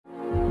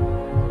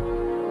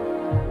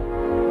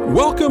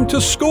Welcome to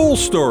Skol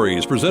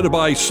Stories, presented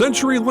by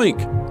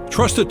CenturyLink,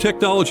 trusted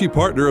technology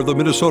partner of the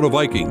Minnesota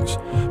Vikings.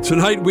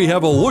 Tonight we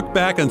have a look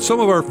back on some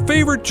of our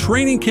favorite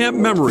training camp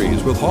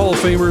memories with Hall of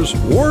Famers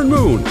Warren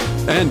Moon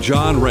and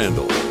John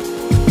Randle.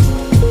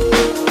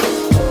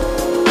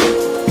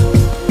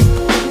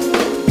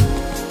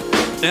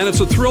 And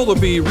it's a thrill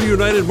to be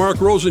reunited. Mark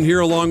Rosen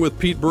here along with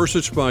Pete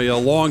Bercich, my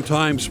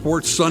longtime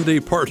Sports Sunday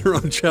partner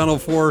on Channel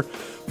 4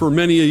 for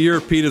many a year.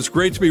 Pete, it's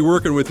great to be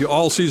working with you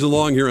all season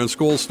long here on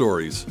Skol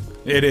Stories.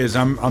 It is.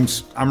 I'm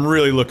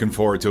really looking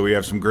forward to it. We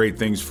have some great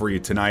things for you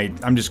tonight.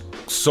 I'm just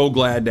so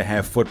glad to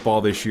have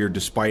football this year,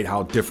 despite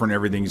how different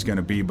everything's going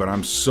to be. But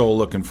I'm so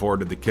looking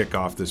forward to the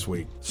kickoff this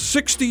week.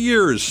 60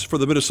 years for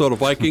the Minnesota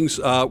Vikings.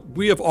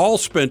 We have all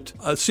spent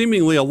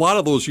seemingly a lot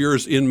of those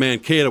years in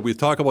Mankato. We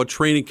talk about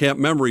training camp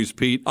memories,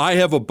 Pete. I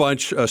have a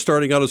bunch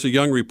starting out as a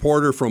young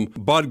reporter from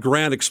Bud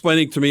Grant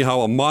explaining to me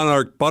how a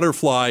monarch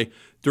butterfly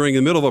during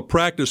the middle of a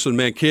practice in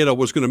Mankato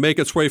was going to make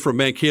its way from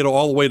Mankato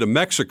all the way to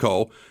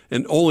Mexico,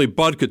 and only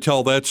Bud could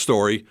tell that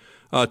story,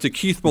 to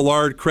Keith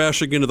Millard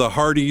crashing into the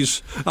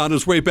Hardys on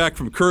his way back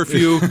from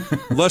curfew,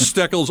 Les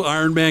Steckel's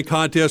Ironman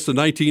contest in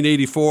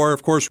 1984,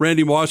 of course,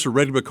 Randy Moss or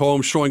Reddy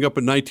McComb showing up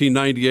in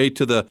 1998,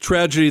 to the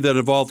tragedy that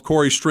involved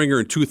Corey Stringer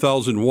in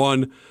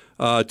 2001,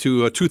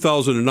 to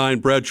 2009,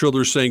 Brad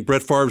Childers saying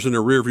Brett Favre's in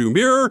the rearview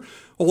mirror,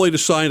 only to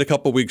sign a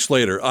couple weeks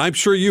later. I'm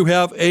sure you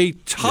have a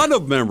ton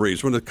of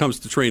memories when it comes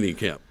to training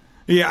camp.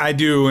 Yeah, I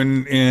do,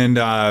 and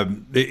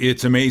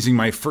it's amazing.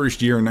 My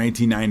first year in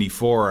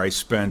 1994,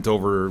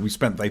 we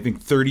spent I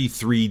think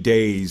 33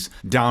 days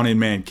down in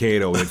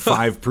Mankato. We had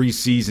 5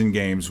 preseason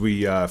games.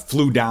 We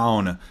flew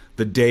down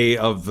the day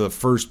of the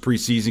first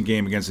preseason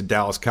game against the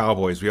Dallas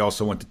Cowboys. We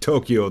also went to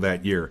Tokyo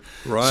that year.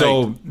 Right.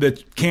 So the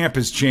camp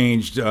has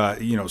changed,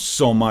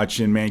 so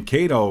much in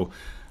Mankato.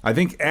 I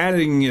think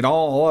adding it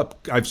all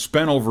up, I've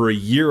spent over a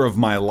year of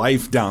my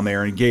life down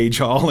there in Gage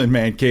Hall in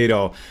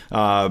Mankato.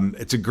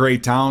 It's a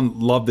great town.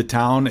 Love the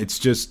town. It's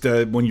just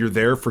when you're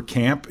there for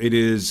camp,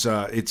 it's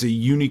a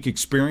unique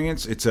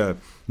experience. It's a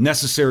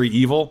necessary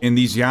evil. And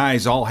these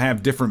guys all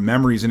have different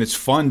memories, and it's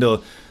fun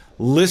to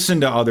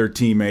listen to other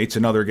teammates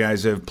and other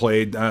guys that have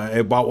played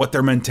about what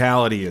their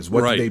mentality is.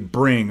 What right. did they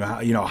bring?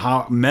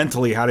 How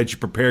mentally, how did you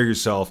prepare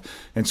yourself?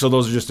 And so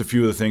those are just a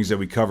few of the things that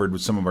we covered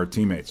with some of our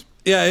teammates.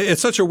 Yeah,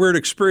 it's such a weird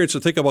experience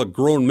to think about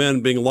grown men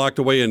being locked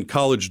away in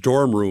college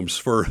dorm rooms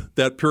for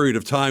that period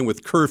of time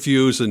with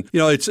curfews. And,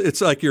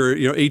 it's like you're,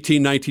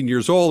 18, 19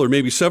 years old or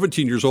maybe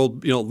 17 years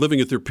old, living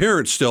with your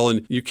parents still,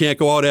 and you can't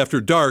go out after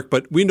dark.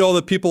 But we know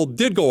that people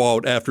did go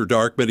out after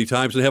dark many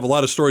times and have a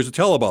lot of stories to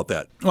tell about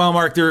that. Well,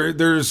 Mark,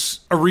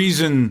 there's a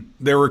reason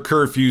there were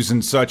curfews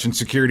and such and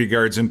security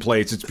guards in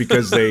place. It's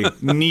because they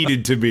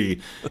needed to be.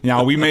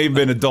 Now, we may have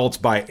been adults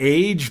by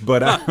age,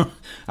 but I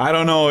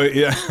don't know.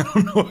 I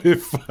don't know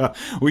if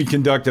we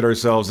conducted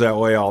ourselves that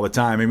way all the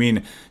time. I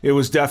mean, it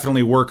was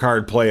definitely work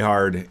hard, play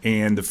hard,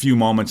 and the few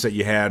moments that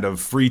you had of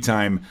free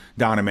time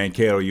down in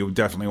Mankato, you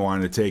definitely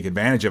wanted to take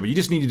advantage of it. You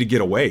just needed to get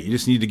away. You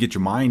just needed to get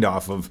your mind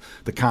off of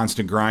the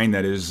constant grind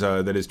that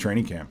is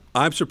training camp.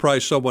 I'm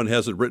surprised someone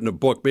hasn't written a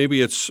book.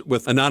 Maybe it's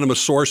with anonymous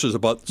sources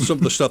about some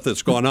of the stuff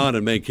that's gone on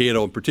in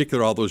Mankato in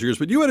particular all those years.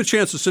 But you had a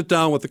chance to sit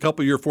down with a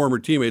couple of your former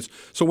teammates.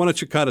 So why don't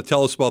you kind of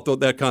tell us about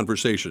that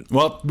conversation?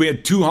 Well, we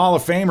had 2 Hall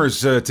of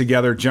Famers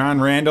together,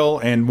 John Randle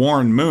and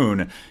Warren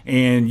Moon.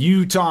 And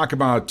you talk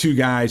about 2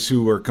 guys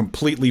who were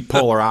completely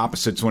polar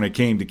opposites when it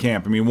came to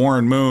camp. I mean,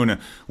 Warren Moon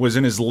was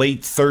in his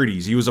late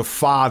 30s. He was a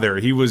father.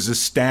 He was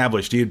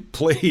established. He had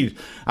played,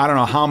 I don't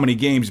know how many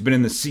games, been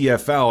in the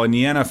CFL and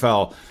the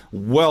NFL.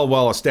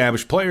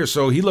 Well-established player.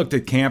 So he looked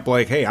at camp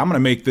like, hey, I'm going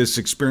to make this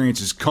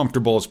experience as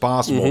comfortable as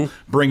possible,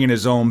 bringing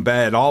his own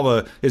bed,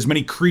 as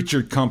many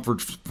creature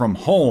comforts from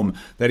home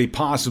that he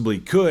possibly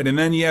could. And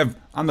then you have,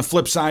 on the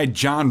flip side,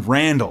 John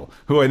Randle,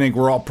 who I think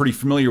we're all pretty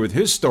familiar with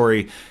his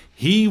story.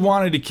 He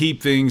wanted to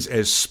keep things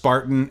as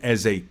Spartan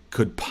as they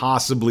could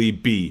possibly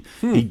be.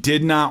 He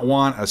did not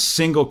want a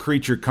single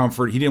creature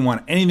comfort. He didn't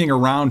want anything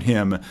around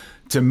him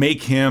to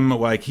make him,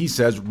 like he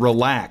says,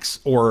 relax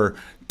or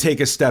take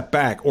a step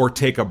back or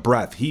take a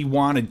breath. He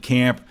wanted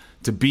camp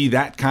to be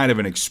that kind of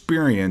an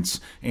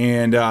experience.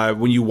 And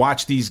when you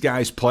watch these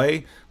guys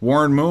play,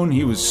 Warren Moon,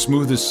 he was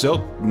smooth as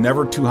silk,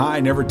 never too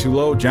high, never too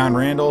low. John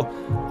Randle,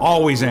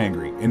 always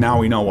angry. And now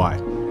we know why.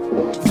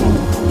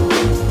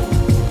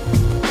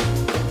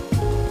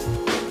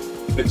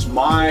 It's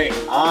my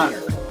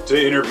honor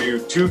to interview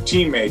 2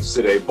 teammates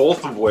today,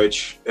 both of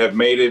which have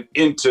made it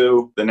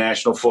into the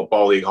National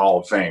Football League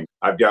Hall of Fame.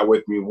 I've got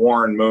with me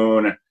Warren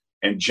Moon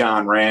and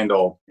John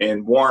Randle.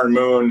 And Warren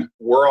Moon,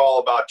 we're all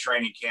about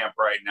training camp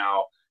right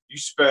now. You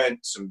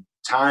spent some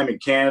time in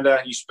Canada.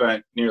 You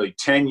spent nearly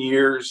 10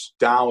 years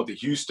down with the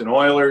Houston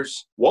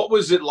Oilers. What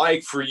was it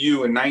like for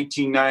you in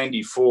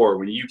 1994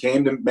 when you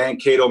came to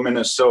Mankato,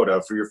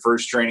 Minnesota for your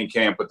first training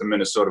camp with the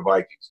Minnesota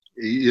Vikings?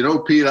 You know,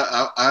 Pete,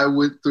 I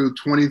went through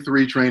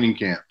 23 training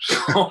camps.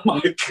 Oh,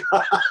 my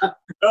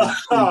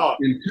God.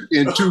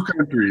 in 2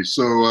 countries.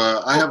 So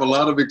I have a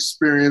lot of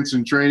experience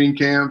in training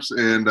camps.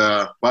 And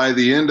by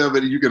the end of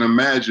it, you can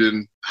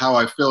imagine how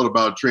I felt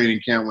about training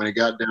camp when it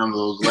got down to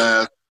those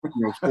last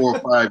 4 or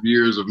 5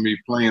 years of me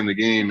playing the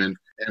game. And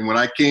when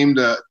I came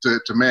to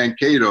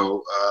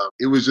Mankato,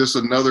 it was just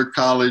another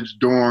college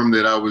dorm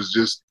that I was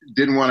just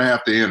didn't want to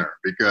have to enter,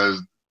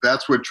 because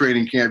that's what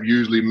training camp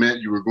usually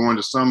meant. You were going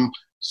to some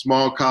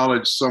small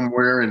college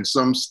somewhere in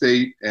some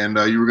state, and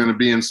you were going to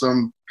be in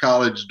some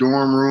college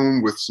dorm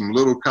room with some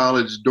little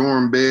college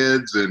dorm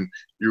beds, and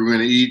you were going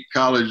to eat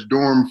college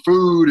dorm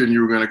food, and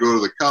you were going to go to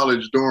the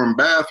college dorm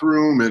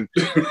bathroom. And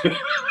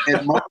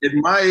at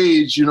my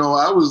age,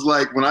 I was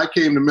like, when I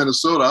came to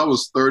Minnesota, I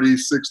was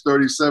 36,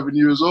 37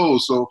 years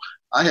old. So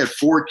I had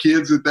 4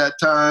 kids at that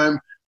time.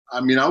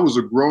 I mean, I was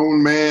a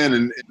grown man,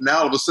 and now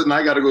all of a sudden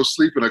I got to go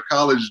sleep in a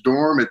college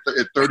dorm at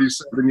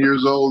 37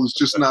 years old. It's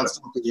just not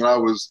something that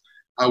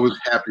I was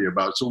happy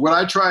about. So what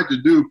I tried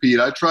to do, Pete,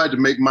 I tried to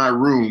make my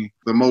room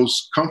the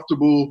most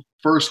comfortable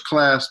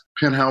first-class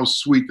penthouse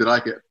suite that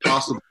I could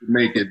possibly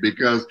make it,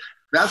 because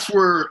that's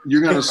where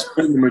you're going to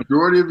spend the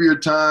majority of your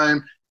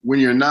time when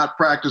you're not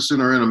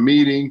practicing or in a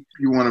meeting.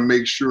 You want to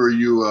make sure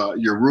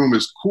your room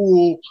is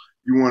cool.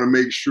 You want to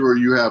make sure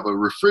you have a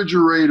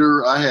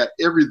refrigerator. I had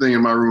everything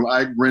in my room.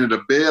 I rented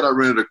a bed. I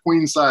rented a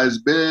queen-size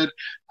bed.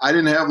 I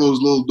didn't have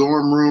those little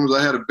dorm rooms.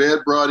 I had a bed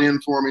brought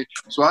in for me.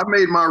 So I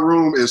made my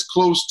room as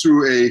close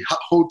to a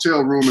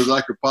hotel room as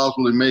I could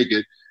possibly make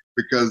it,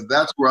 because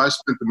that's where I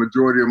spent the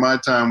majority of my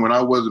time when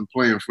I wasn't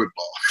playing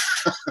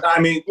football.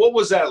 I mean, what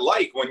was that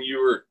like when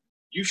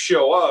you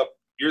show up,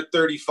 you're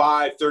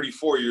 35,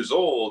 34 years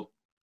old,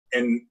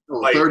 and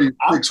like 36,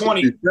 I'm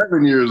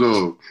 27 years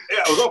old.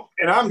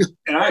 Yeah,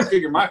 and I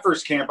figure my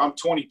first camp, I'm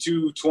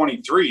 22,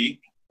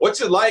 23.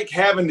 What's it like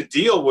having to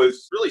deal with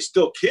really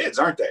still kids,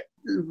 aren't they?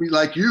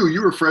 Like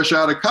you were fresh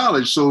out of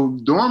college, so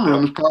dorm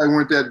rooms probably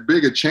weren't that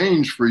big a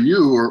change for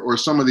you or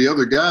some of the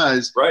other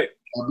guys. Right.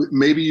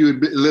 Maybe you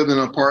had lived in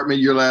an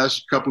apartment your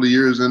last couple of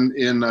years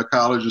in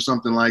college or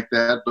something like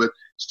that, but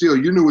still,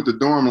 you knew what the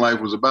dorm life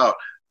was about.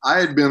 I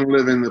had been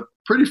living the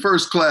pretty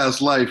first-class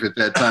life at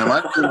that time.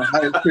 I'd been the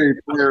highest-paid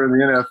player in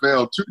the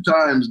NFL 2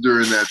 times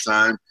during that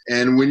time.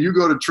 And when you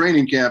go to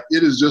training camp,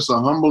 it is just a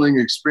humbling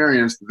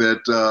experience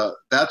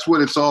that's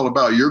what it's all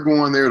about. You're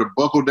going there to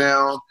buckle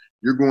down.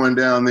 You're going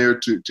down there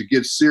to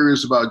get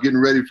serious about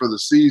getting ready for the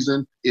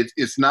season.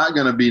 It's not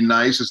going to be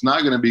nice. It's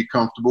not going to be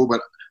comfortable,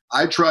 but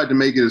I tried to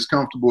make it as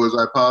comfortable as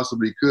I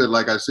possibly could,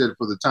 like I said,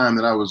 for the time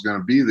that I was going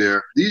to be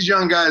there. These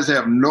young guys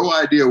have no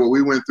idea what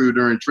we went through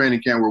during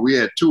training camp, where we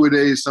had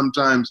 2-a-days,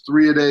 sometimes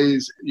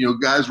 3-a-days.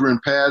 Guys were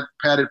in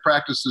padded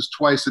practices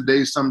twice a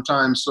day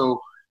sometimes. So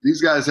these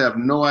guys have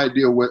no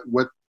idea what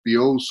the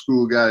old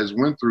school guys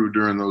went through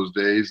during those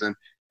days.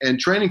 And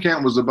training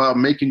camp was about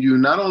making you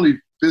not only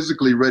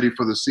physically ready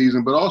for the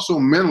season, but also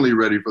mentally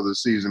ready for the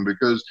season,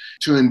 because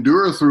to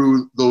endure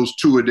through those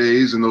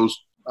 2-a-days and those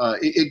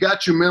it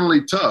got you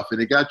mentally tough, and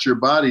it got your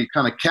body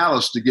kind of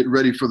callous to get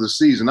ready for the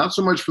season. Not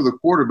so much for the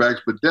quarterbacks,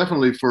 but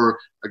definitely for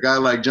a guy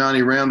like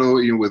Johnny Randall,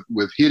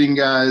 with hitting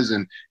guys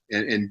and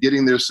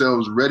getting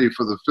themselves ready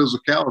for the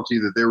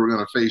physicality that they were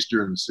going to face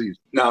during the season.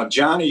 Now,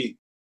 Johnny,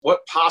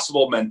 what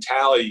possible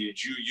mentality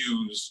did you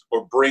use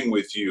or bring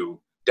with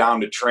you down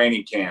to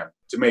training camp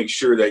to make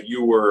sure that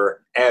you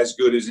were as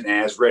good and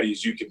as ready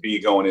as you could be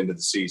going into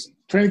the season?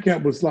 Training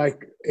camp was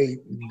like a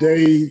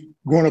day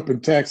growing up in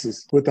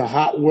Texas with the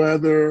hot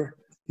weather,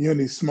 in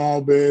these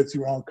small beds,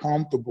 you're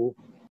uncomfortable.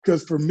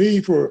 Because for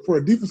me, for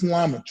a defensive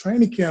lineman,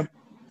 training camp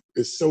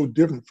is so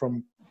different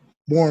from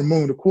Warren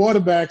Moon. The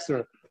quarterbacks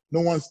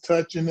no one's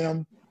touching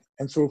them.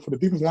 And so for the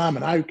defensive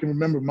lineman, I can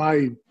remember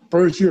my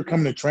first year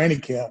coming to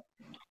training camp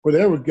where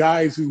there were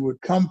guys who would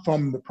come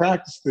from the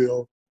practice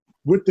field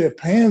with their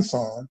pants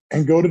on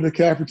and go to the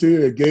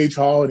cafeteria at Gage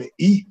Hall and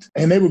eat.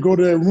 And they would go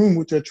to their room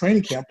with their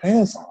training camp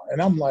pants on.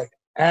 And I'm like,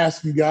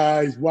 asking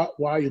guys, why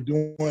are you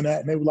doing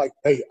that? And they were like,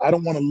 hey, I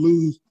don't want to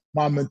lose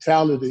my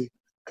mentality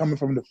coming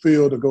from the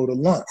field to go to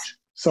lunch.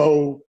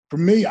 So for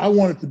me, I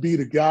wanted to be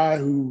the guy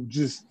who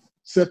just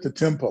set the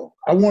tempo.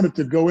 I wanted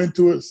to go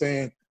into it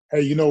saying,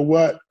 hey, you know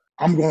what?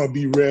 I'm going to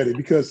be ready.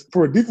 Because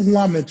for a defensive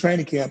lineman in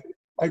training camp,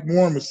 like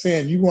Warren was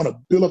saying, you want to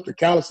build up the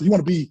callus. You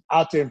want to be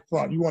out there in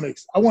front.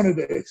 I wanted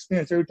to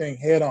experience everything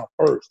head on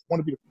first. I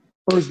want to be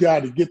the first guy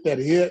to get that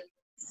hit,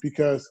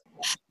 because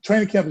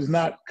training camp is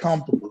not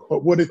comfortable.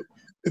 But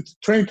it's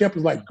training camp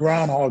is like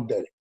Groundhog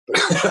Day.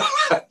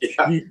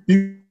 Yeah.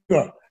 You're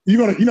gonna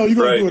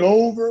Right. do it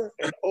over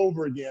and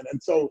over again.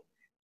 And so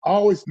I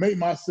always made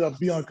myself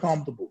be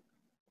uncomfortable.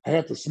 I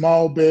had the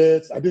small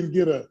beds. I didn't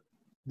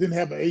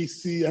have an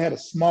AC. I had a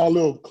small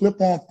little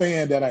clip-on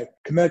fan that I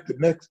connected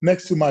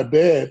next to my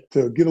bed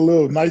to get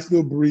a nice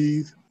little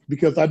breeze,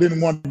 because I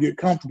didn't want to get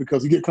comfortable.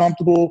 Because you get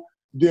comfortable,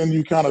 then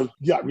you kind of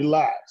got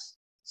relaxed.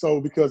 So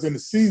because in the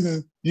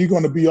season, you're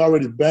going to be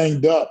already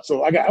banged up.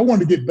 So I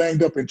wanted to get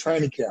banged up in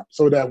training camp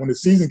so that when the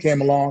season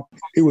came along,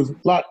 it was a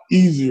lot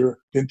easier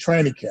than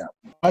training camp.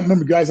 I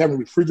remember guys having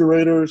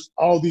refrigerators,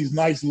 all these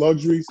nice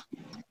luxuries.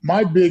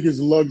 My biggest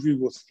luxury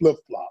was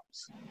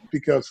flip-flops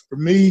because for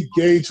me,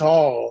 Gage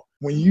Hall,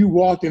 when you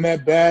walked in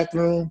that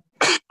bathroom,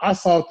 I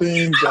saw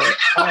things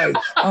that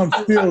I'm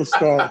still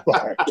scarred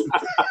by.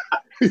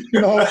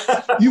 You know,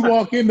 you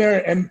walk in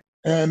there and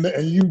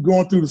you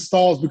going through the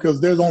stalls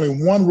because there's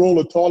only one roll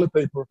of toilet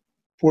paper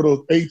for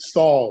those 8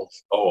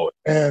 stalls. Oh.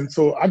 And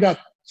so I got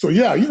to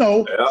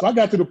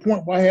the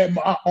point where I had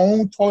my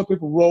own toilet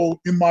paper roll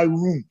in my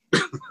room.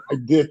 I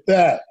did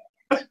that.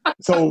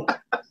 So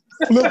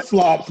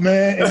flip-flops,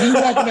 man. And you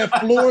walk on that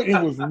floor,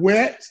 it was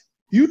wet.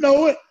 You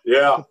know it.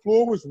 Yeah. The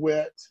floor was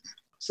wet.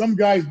 Some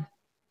guys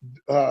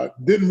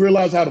didn't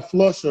realize how to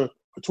flush a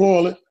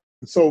toilet.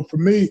 So for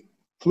me,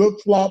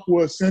 flip-flop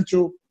were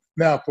essential.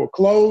 Now, for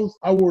clothes,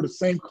 I wore the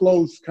same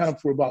clothes kind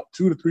of for about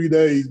 2 to 3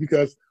 days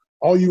because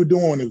all you were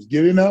doing was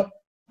getting up,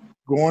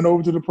 going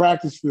over to the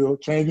practice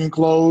field, changing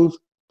clothes,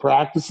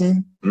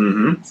 practicing,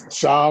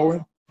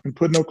 showering, and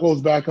putting those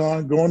clothes back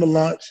on, going to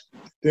lunch,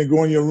 then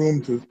going in your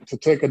room to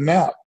take a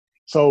nap.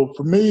 So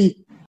for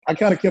me, I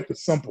kind of kept it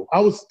simple. I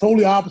was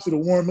totally opposite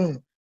of Warren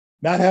Moon,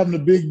 not having a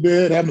big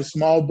bed, having a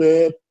small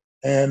bed.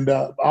 And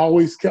I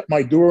always kept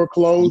my door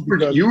closed.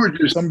 You were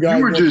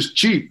just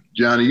cheap,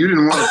 Johnny. You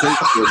didn't want to pay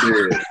for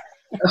a bed.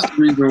 That's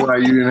the reason why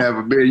you didn't have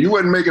a bed. You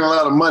wasn't making a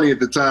lot of money at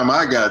the time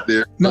I got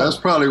there. No. That's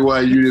probably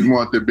why you didn't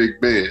want the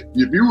big bed.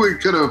 If you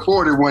could have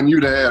afforded one,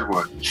 you'd have had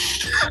one.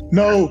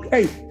 No,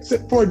 hey,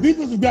 for a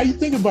defensive guy, you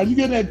think about it,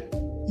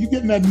 you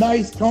getting that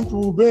nice,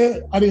 comfortable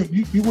bed.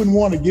 You wouldn't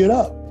want to get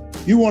up.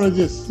 You want to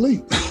just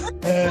sleep.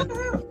 And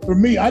for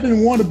me, I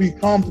didn't want to be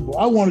comfortable.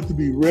 I wanted to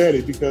be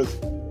ready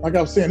because, like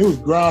I was saying, it was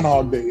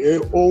Groundhog Day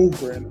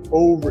over and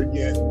over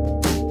again.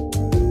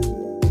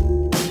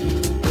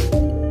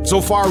 So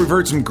far, we've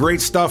heard some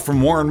great stuff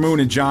from Warren Moon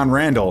and John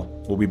Randall.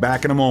 We'll be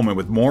back in a moment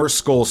with more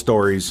Skol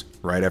stories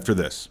right after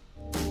this.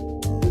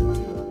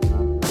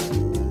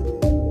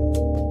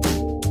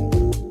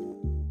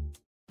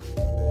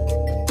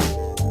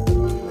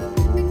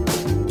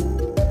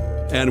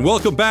 And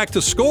welcome back to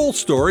Skol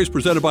Stories,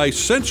 presented by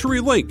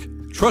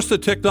CenturyLink,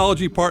 trusted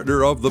technology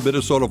partner of the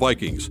Minnesota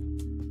Vikings.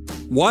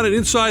 Want an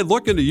inside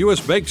look into U.S.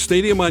 Bank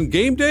Stadium on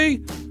game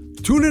day?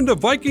 Tune into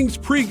Vikings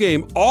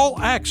Pregame All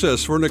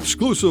Access for an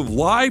exclusive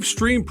live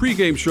stream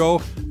pregame show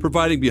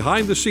providing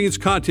behind-the-scenes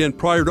content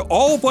prior to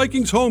all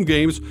Vikings home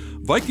games.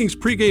 Vikings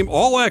Pregame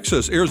All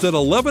Access airs at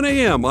 11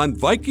 a.m. on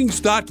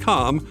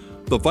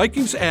Vikings.com, the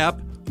Vikings app,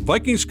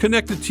 Vikings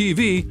Connected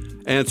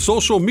TV, and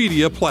social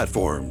media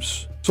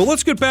platforms. So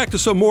let's get back to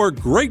some more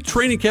great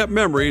training camp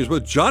memories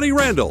with Johnny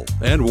Randall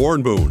and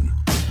Warren Moon.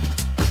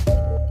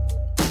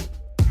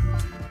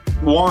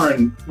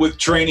 Warren, with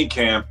training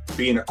camp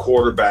being a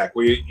quarterback,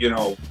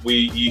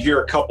 you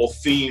hear a couple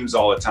themes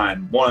all the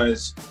time. One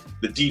is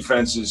the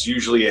defense is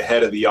usually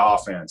ahead of the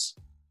offense,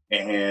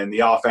 and the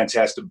offense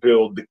has to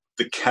build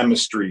the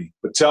chemistry.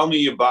 But tell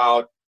me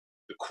about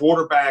the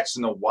quarterbacks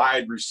and the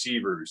wide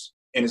receivers,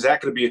 and is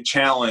that going to be a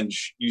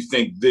challenge, you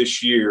think,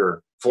 this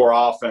year for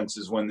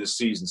offenses when this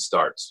season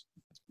starts?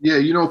 Yeah,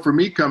 for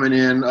me coming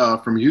in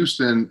from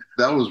Houston,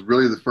 that was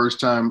really the first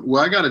time.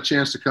 Well, I got a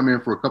chance to come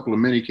in for a couple of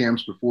mini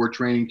camps before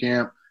training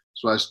camp.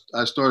 So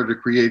I started to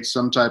create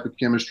some type of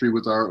chemistry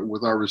with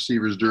our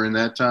receivers during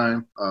that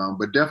time.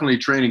 But definitely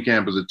training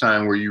camp is a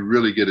time where you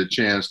really get a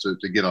chance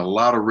to get a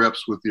lot of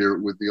reps with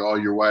all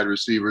your wide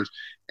receivers.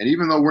 And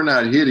even though we're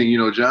not hitting,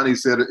 Johnny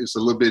said it's a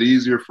little bit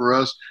easier for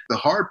us. The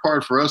hard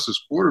part for us as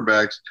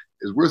quarterbacks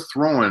is we're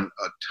throwing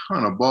a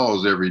ton of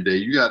balls every day.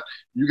 You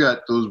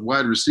got those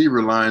wide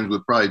receiver lines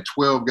with probably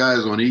 12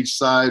 guys on each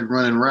side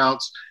running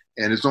routes,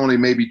 and it's only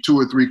maybe 2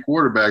 or 3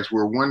 quarterbacks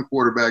where one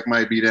quarterback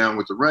might be down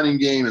with the running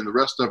game and the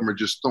rest of them are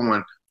just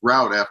throwing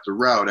route after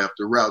route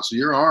after route. So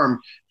your arm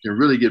can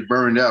really get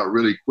burned out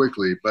really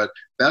quickly. But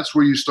that's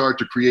where you start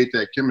to create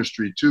that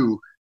chemistry too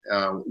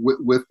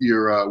with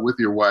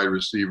your wide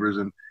receivers,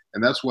 and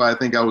that's why I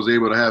think I was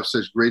able to have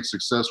such great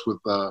success with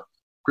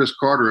Chris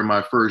Carter in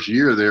my first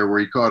year there, where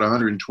he caught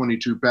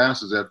 122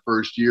 passes that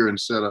first year and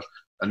set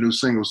a new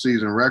single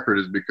season record,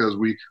 is because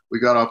we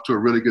got off to a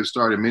really good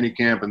start in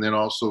minicamp, and then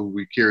also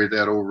we carried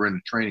that over into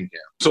training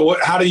camp. So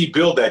how do you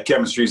build that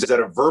chemistry? Is that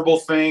a verbal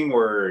thing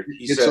where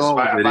he says,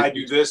 if I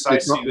do this, I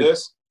see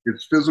this?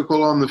 It's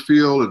physical on the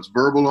field. It's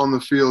verbal on the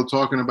field,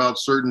 talking about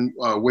certain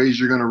ways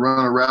you're going to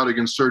run a route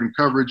against certain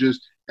coverages.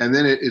 And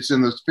then it's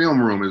in the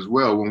film room as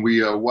well. When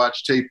we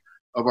watch tape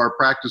of our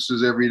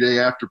practices every day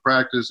after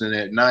practice and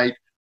at night,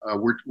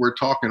 we're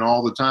talking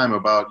all the time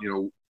about,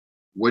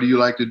 what do you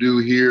like to do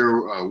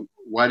here?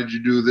 Why did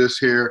you do this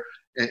here?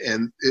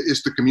 And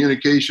it's the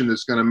communication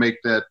that's going to make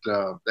that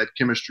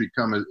chemistry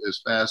come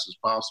as fast as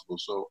possible.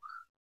 So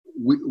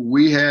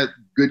we had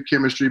good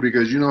chemistry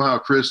because you know how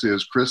Chris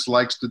is. Chris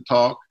likes to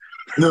talk.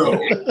 No.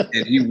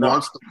 And he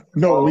wants the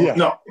No, yeah.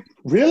 No.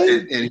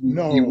 Really?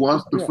 he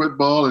wants the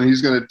football, and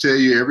he's going to tell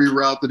you every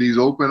route that he's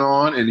open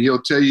on, and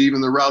he'll tell you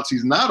even the routes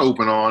he's not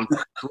open on.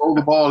 Throw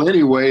the ball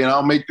anyway, and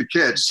I'll make the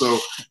catch. So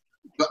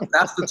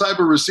that's the type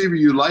of receiver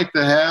you like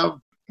to have.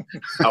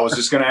 I was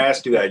just going to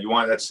ask you that.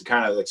 That's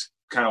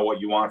kind of what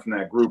you want from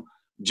that group.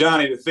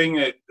 Johnny, the thing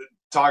that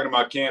talking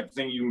about camp, the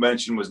thing you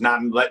mentioned was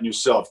not letting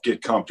yourself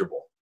get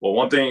comfortable. Well,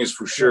 one thing is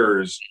for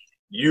sure is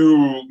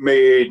you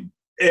made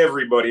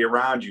everybody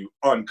around you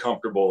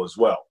uncomfortable as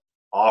well.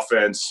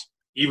 Offense,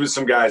 even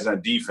some guys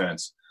on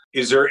defense.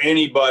 Is there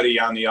anybody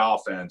on the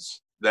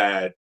offense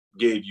that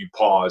gave you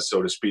pause,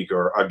 so to speak,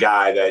 or a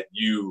guy that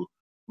you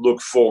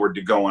look forward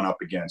to going up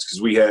against?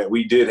 Because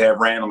we did have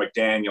Randall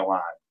McDaniel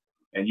on,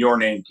 and your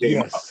name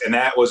came up, and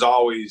that was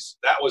always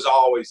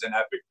an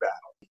epic battle.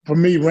 For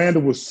me,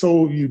 Randall was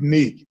so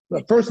unique.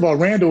 First of all,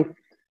 Randall,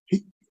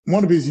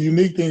 one of his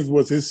unique things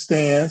was his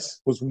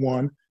stance was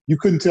one. You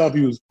couldn't tell if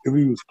he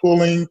was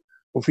pulling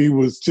or if he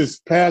was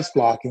just pass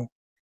blocking.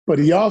 But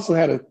he also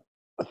had a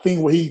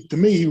thing where he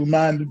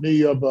reminded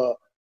me of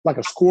like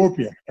a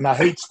scorpion, and I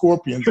hate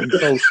scorpions. And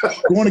so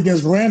going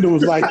against Randall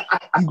was like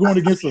I'm going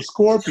against a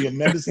scorpion,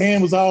 man. His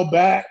hand was all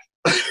back.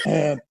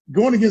 And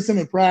going against him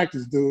in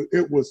practice, dude,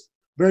 it was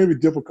very, very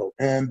difficult.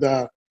 And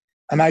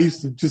I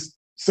used to just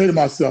say to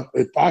myself,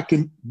 if I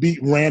can beat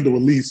Randall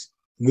at least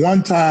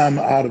one time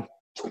out of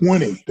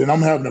 20, then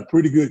I'm having a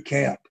pretty good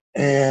camp.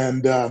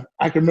 And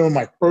I can remember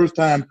my first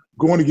time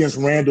going against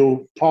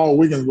Randall. Paul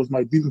Wiggins was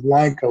my defensive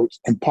line coach,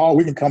 and Paul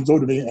Wiggins comes over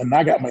to me, and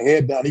I got my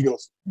head down. He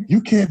goes,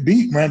 "You can't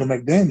beat Randall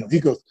McDaniel." He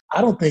goes,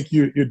 "I don't think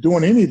you're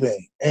doing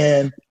anything."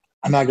 And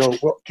I go,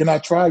 "Well, can I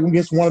try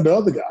against one of the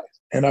other guys?"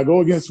 And I go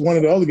against one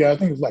of the other guys. I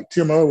think it was like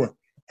Tim Irwin,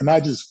 and I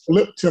just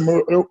flipped Tim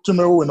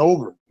Irwin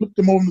over, flipped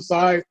him over on the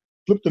side,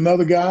 flipped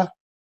another guy,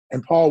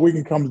 and Paul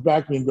Wiggins comes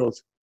back to me and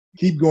goes,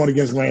 "Keep going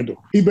against Randall."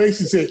 He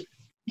basically said,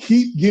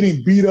 keep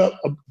getting beat up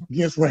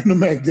against Randall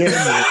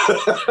McDaniel.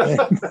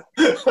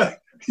 And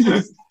he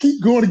just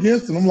keep going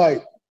against him. I'm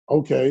like,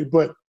 okay.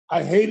 But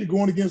I hated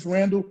going against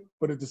Randall,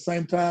 but at the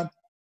same time,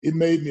 it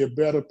made me a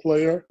better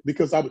player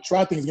because I would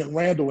try things against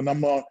Randall,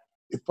 and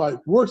if I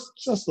worked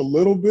just a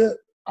little bit,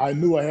 I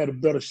knew I had a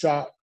better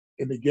shot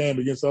in the game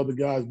against other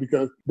guys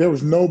because there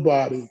was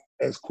nobody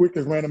as quick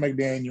as Randall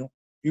McDaniel.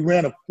 He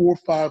ran a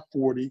 4.5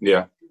 40.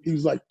 Yeah. He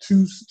was like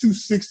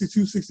 260,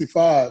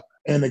 265.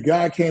 And the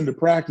guy came to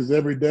practice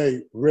every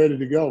day ready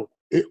to go.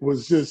 It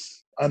was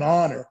just an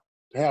honor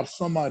to have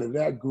somebody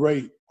that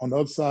great on the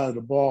other side of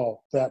the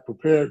ball that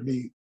prepared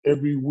me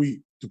every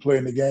week to play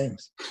in the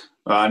games.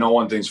 I know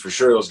one thing's for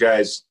sure. Those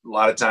guys, a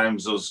lot of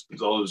times those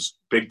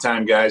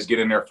big-time guys get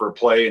in there for a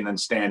play and then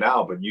stand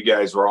out, but you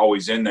guys were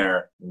always in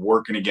there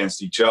working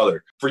against each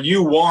other. For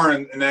you,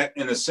 Warren,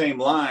 in the same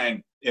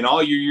line, in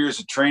all your years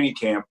of training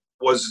camp,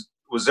 was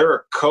there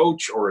a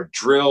coach or a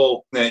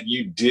drill that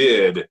you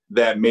did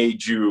that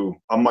made you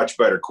a much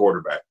better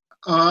quarterback?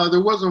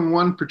 There wasn't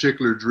one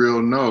particular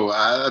drill, no.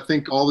 I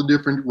think all the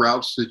different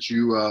routes that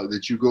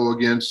you go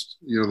against,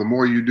 the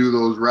more you do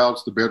those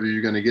routes, the better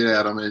you're going to get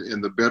at them,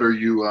 and the better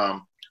you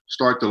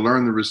start to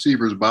learn the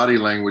receiver's body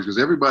language,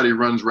 because everybody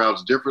runs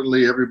routes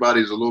differently.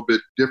 Everybody's a little bit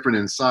different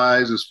in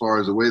size as far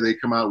as the way they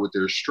come out with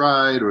their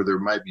stride, or they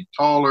might be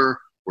taller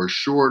or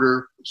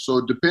shorter. So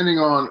depending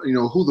on,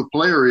 who the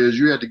player is,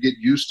 you had to get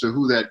used to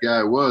who that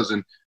guy was.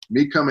 And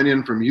me coming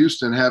in from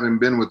Houston, having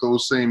been with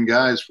those same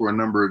guys for a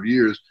number of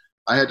years,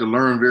 I had to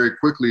learn very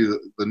quickly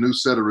the new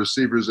set of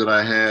receivers that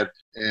I had.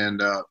 And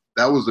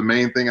that was the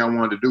main thing I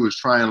wanted to do, is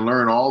try and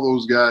learn all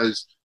those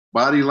guys'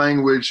 body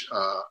language,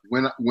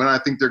 when I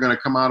think they're going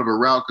to come out of a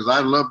route, because I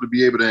love to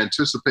be able to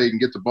anticipate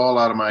and get the ball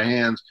out of my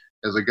hands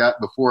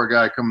before a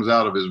guy comes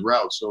out of his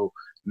route. So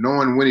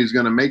knowing when he's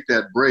going to make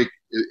that break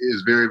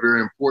is very,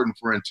 very important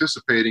for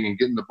anticipating and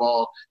getting the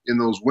ball in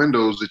those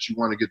windows that you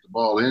want to get the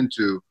ball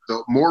into.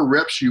 The more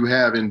reps you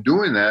have in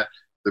doing that,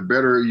 the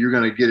better you're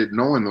going to get at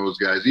knowing those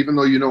guys. Even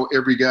though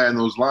every guy in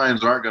those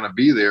lines aren't going to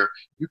be there,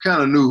 you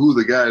kind of knew who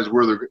the guys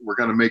were that were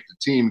going to make the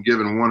team,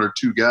 given one or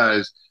two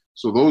guys.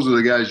 So those are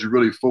the guys you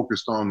really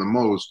focused on the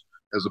most,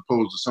 as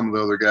opposed to some of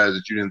the other guys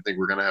that you didn't think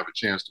were going to have a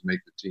chance to make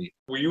the team.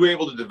 Were you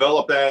able to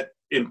develop that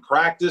in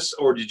practice,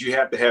 or did you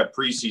have to have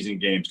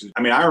preseason games?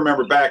 I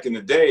remember back in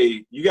the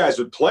day, you guys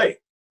would play.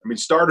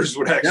 Starters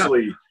would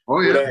actually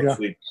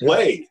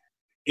play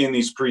in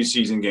these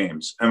preseason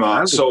games.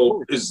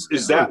 So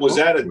was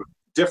that a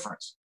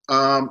difference?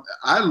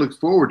 I looked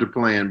forward to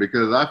playing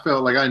because I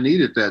felt like I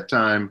needed that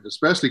time,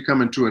 especially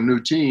coming to a new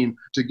team,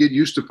 to get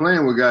used to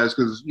playing with guys,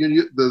 because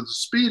the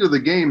speed of the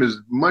game is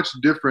much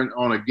different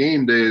on a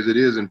game day as it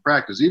is in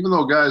practice, even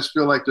though guys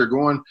feel like they're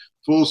going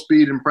full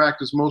speed in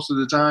practice most of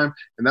the time.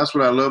 And that's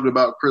what I loved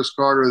about Cris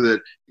Carter,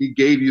 that he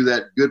gave you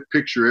that good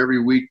picture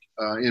every week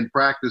in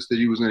practice that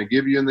he was going to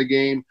give you in the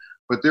game.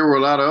 But there were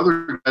a lot of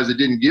other guys that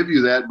didn't give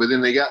you that, but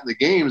then they got in the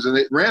games and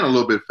they ran a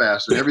little bit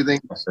faster. Everything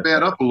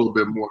sped up a little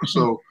bit more.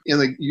 So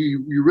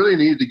you really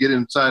needed to get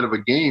inside of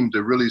a game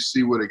to really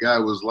see what a guy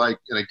was like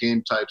in a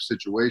game type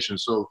situation.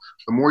 So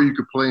the more you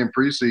could play in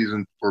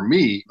preseason, for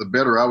me, the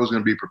better I was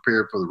going to be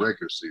prepared for the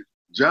regular season.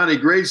 Johnny,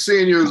 great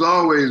seeing you as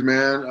always,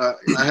 man.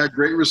 I had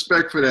great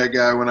respect for that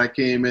guy when I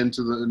came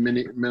into the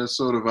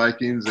Minnesota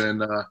Vikings,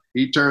 and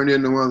he turned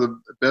into one of the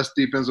best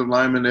defensive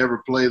linemen to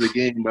ever play the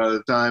game by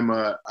the time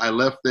I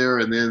left there,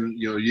 and then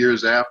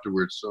years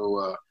afterwards.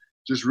 So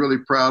just really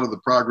proud of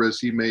the progress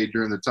he made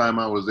during the time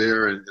I was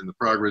there, and the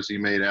progress he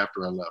made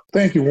after I left.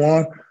 Thank you,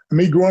 Warren.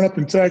 Me growing up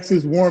in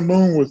Texas, Warren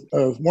Moon was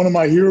one of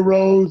my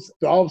heroes.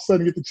 To all of a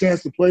sudden get the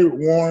chance to play with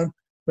Warren,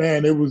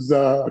 man, it was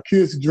a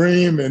kid's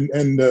dream,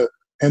 and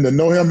to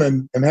know him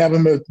and have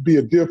him be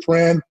a dear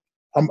friend,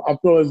 I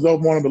feel as though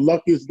one of the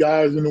luckiest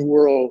guys in the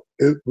world.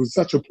 It was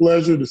such a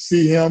pleasure to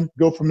see him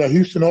go from the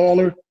Houston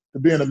Oilers to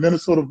being the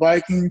Minnesota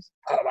Vikings.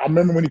 I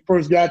remember when he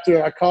first got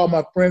there, I called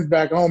my friends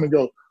back home and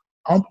go,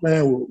 I'm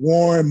playing with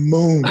Warren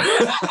Moon.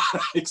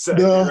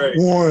 Exactly right.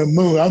 Warren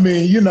Moon. I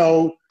mean,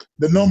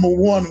 the number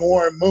one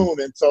Warren Moon.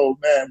 And so,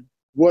 man,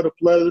 what a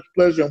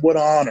pleasure and what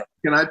an honor.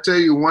 Can I tell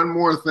you one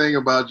more thing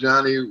about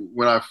Johnny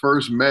when I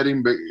first met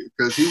him?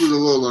 Because he was a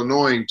little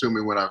annoying to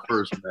me when I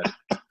first met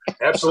him.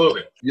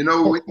 Absolutely. You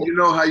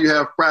know how you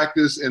have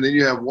practice and then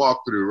you have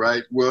walkthrough,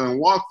 right? Well, in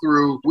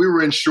walkthrough, we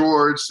were in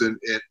shorts and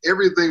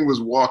everything was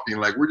walking.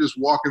 Like we're just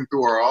walking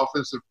through our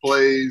offensive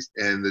plays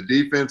and the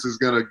defense is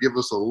going to give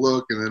us a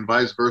look and then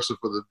vice versa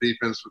for the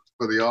defense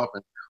for the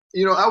offense.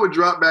 I would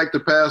drop back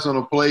to pass on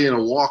a play in a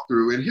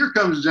walkthrough, and here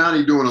comes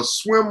Johnny doing a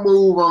swim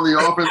move on the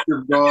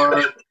offensive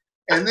guard,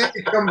 and then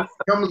he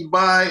comes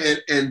by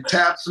and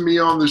taps me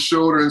on the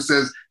shoulder and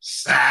says,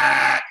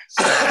 sack.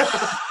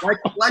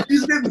 like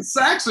he's getting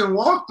sacks and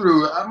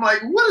walkthrough. I'm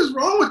like, what is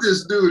wrong with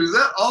this dude? Is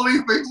that all he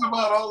thinks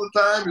about all the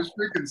time is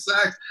freaking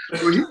sacks?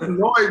 So he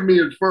annoyed me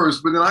at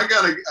first, but then I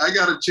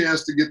got a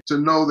chance to get to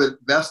know that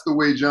that's the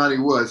way Johnny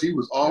was. He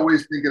was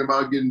always thinking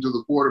about getting to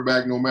the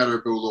quarterback, no matter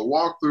if it was a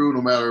walkthrough,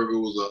 no matter if it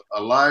was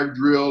a live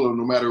drill, or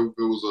no matter if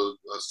it was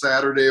a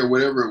Saturday or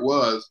whatever it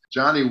was.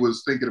 Johnny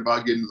was thinking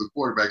about getting to the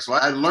quarterback. So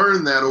I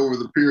learned that over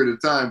the period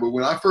of time. But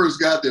when I first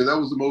got there, that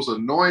was the most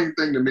annoying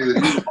thing to me,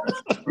 that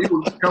he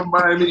would come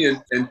by me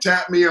and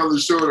tap me on the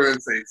shoulder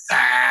and say,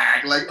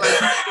 sack, like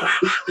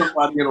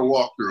somebody in a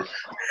walkthrough.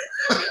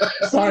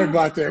 Sorry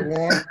about that,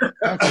 Warren.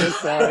 I'm so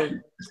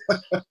sorry.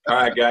 All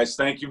right, guys.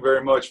 Thank you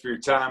very much for your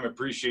time. I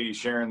appreciate you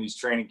sharing these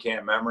training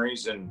camp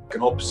memories, and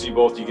can hope to see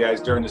both you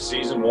guys during the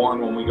season.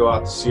 Warren, when we go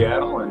out to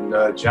Seattle,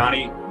 and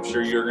Johnny, I'm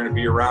sure you're going to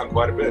be around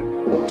quite a bit.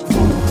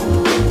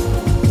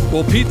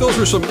 Well, Pete, those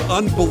are some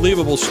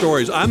unbelievable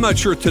stories. I'm not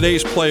sure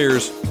today's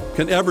players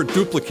can ever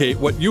duplicate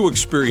what you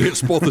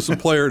experienced both as a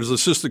player and as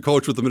assistant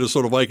coach with the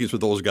Minnesota Vikings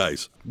with those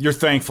guys. You're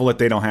thankful that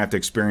they don't have to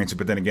experience it,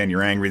 but then again,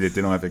 you're angry that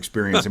they don't have to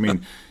experience it. I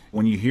mean,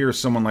 when you hear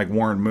someone like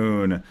Warren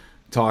Moon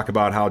talk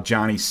about how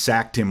Johnny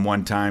sacked him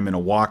one time in a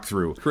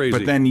walkthrough, crazy.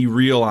 But then you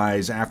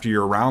realize after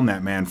you're around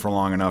that man for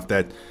long enough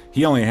that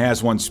he only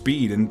has one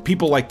speed, and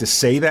people like to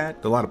say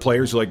that. A lot of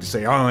players who like to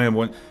say, "Oh, I have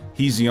one."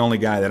 He's the only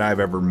guy that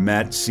I've ever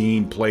met,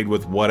 seen, played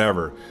with,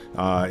 whatever,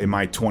 in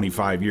my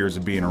 25 years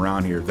of being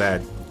around here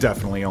that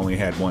definitely only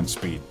had one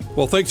speed.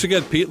 Well, thanks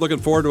again, Pete. Looking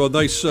forward to a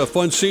nice,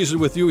 fun season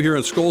with you here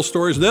on Skol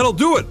Stories. And that'll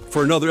do it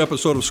for another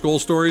episode of Skol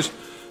Stories.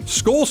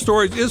 Skol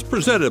Stories is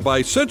presented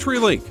by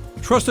CenturyLink,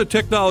 trusted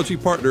technology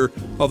partner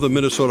of the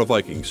Minnesota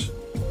Vikings.